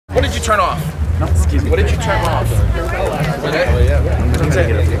turn off? No, excuse me. What did you turn off?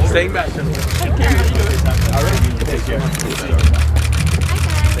 Staying back.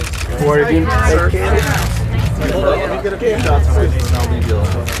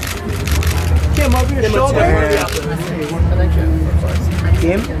 Kim, over your shoulder.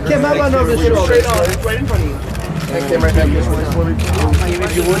 Kim, how about over the shoulder? Straight on, right in front of you. Kim, right back this way.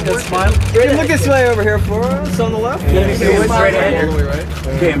 If you would, that smile. Kim, look this way over here for us, on the left. Kim, right here.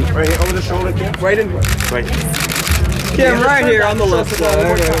 Kim, right here, over the shoulder, Kim. Right in. Right. Kim, right here on the left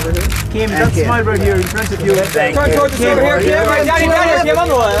side. Kim, that smile right here in front of you. Turn towards us over here, Kim. Right down here, Kim, on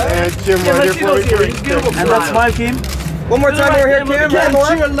the left. And Kim, right here for me. And that smile, Kim. One more time over here, Kim. Right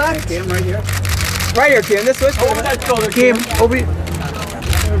on the left. Kim, right here. Right here, Kim. This way. Over that shoulder, Kim. Over here.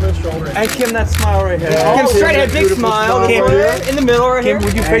 And Kim, that smile right here. Kim, straight ahead, big smile. Kim, in the middle right here. Kim,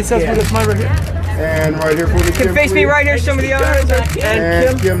 would you face us with a smile right here? And right here for me, Kim, face me right here, show me the eyes.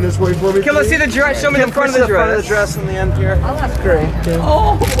 And Kim, this way for me. Kim, let's see the dress. Show me the front of the dress. The dress in the end here. Oh, that's great.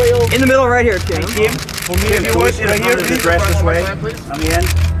 Oh, in the middle right here, Kim. Kim, for me, if you would, right here, the dress this way. On the end.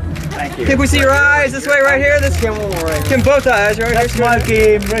 Thank you. Kim, we see your eyes this way right here. This Kim, one more right. Kim, both eyes right here. That smile,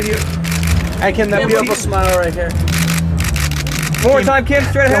 Kim, right here. And Kim, that beautiful smile right here. One more time, Kim,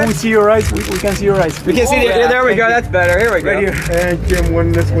 straight ahead. Can we see your eyes? We can see your eyes. We can see the, yeah, there we go, that's better. Here we go. Right here. And Kim,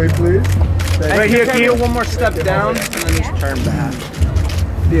 one this way, please. Right here, Kim. One more step down, and then just turn back.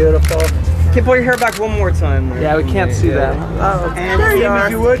 Beautiful. Kim, pull your hair back one more time. There. Yeah, we can't see that. Oh, and Kim, if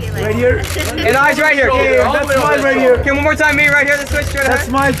you would, right here. And eyes right here, Kim. That smile right here. Kim, one more time, me right here, this way, straight ahead. That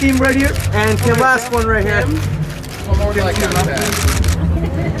smile, Kim, right here. And Kim, last one right here.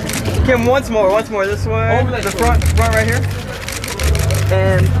 Kim, once more, this way. Over the front right here.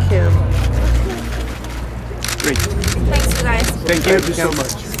 And Kim. Great. Thanks, you guys. Thank you so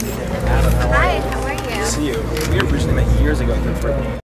much. Hi, how are you? See you. We originally met years ago.